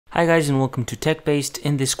Hi guys, and welcome to TechBased.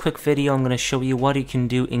 In this quick video I'm going to show you what you can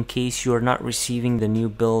do in case you are not receiving the new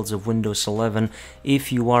builds of Windows 11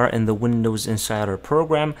 if you are in the Windows Insider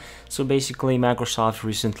program. So basically Microsoft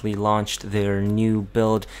recently launched their new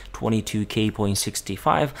build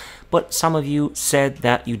 22K.65, but some of you said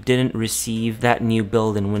that you didn't receive that new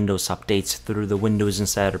build in Windows updates through the Windows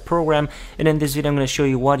Insider program, and in this video I'm going to show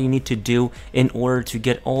you what you need to do in order to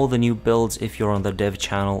get all the new builds if you're on the dev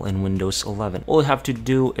channel in Windows 11. All you have to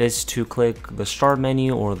do is to click the start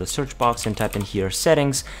menu or the search box and type in here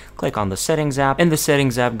settings. Click on the settings app. In the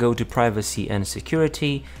settings app, go to privacy and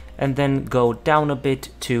security, and then go down a bit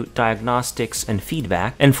to diagnostics and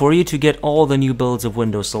feedback. And for you to get all the new builds of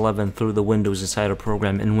Windows 11 through the Windows Insider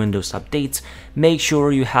program and Windows updates, make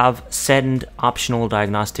sure you have send optional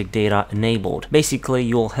diagnostic data enabled. Basically,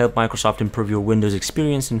 you'll help Microsoft improve your Windows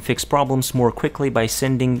experience and fix problems more quickly by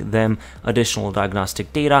sending them additional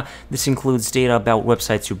diagnostic data. This includes data about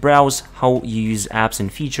websites you browse, how you use apps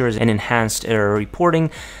and features, and enhanced error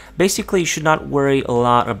reporting. Basically, you should not worry a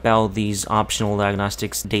lot about these optional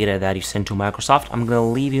diagnostics data that you send to Microsoft. I'm going to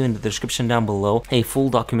leave you in the description down below a full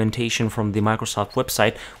documentation from the Microsoft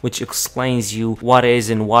website which explains you what is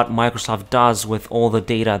and what Microsoft does with all the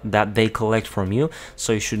data that they collect from you.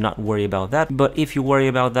 So you should not worry about that. But if you worry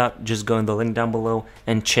about that, just go in the link down below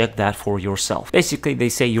and check that for yourself. Basically, they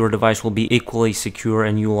say your device will be equally secure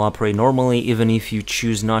and you will operate normally even if you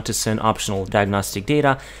choose not to send optional diagnostic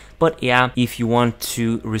data. But yeah, if you want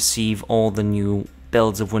to receive all the new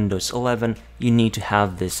builds of Windows 11, you need to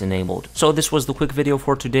have this enabled. So this was the quick video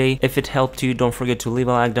for today. If it helped you, don't forget to leave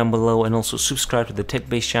a like down below and also subscribe to the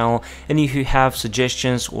TechBased channel. And if you have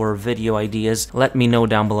suggestions or video ideas, let me know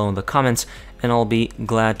down below in the comments, and I'll be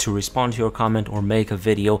glad to respond to your comment or make a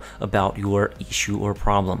video about your issue or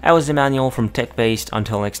problem. I was Emmanuel from TechBased.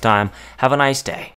 Until next time, have a nice day.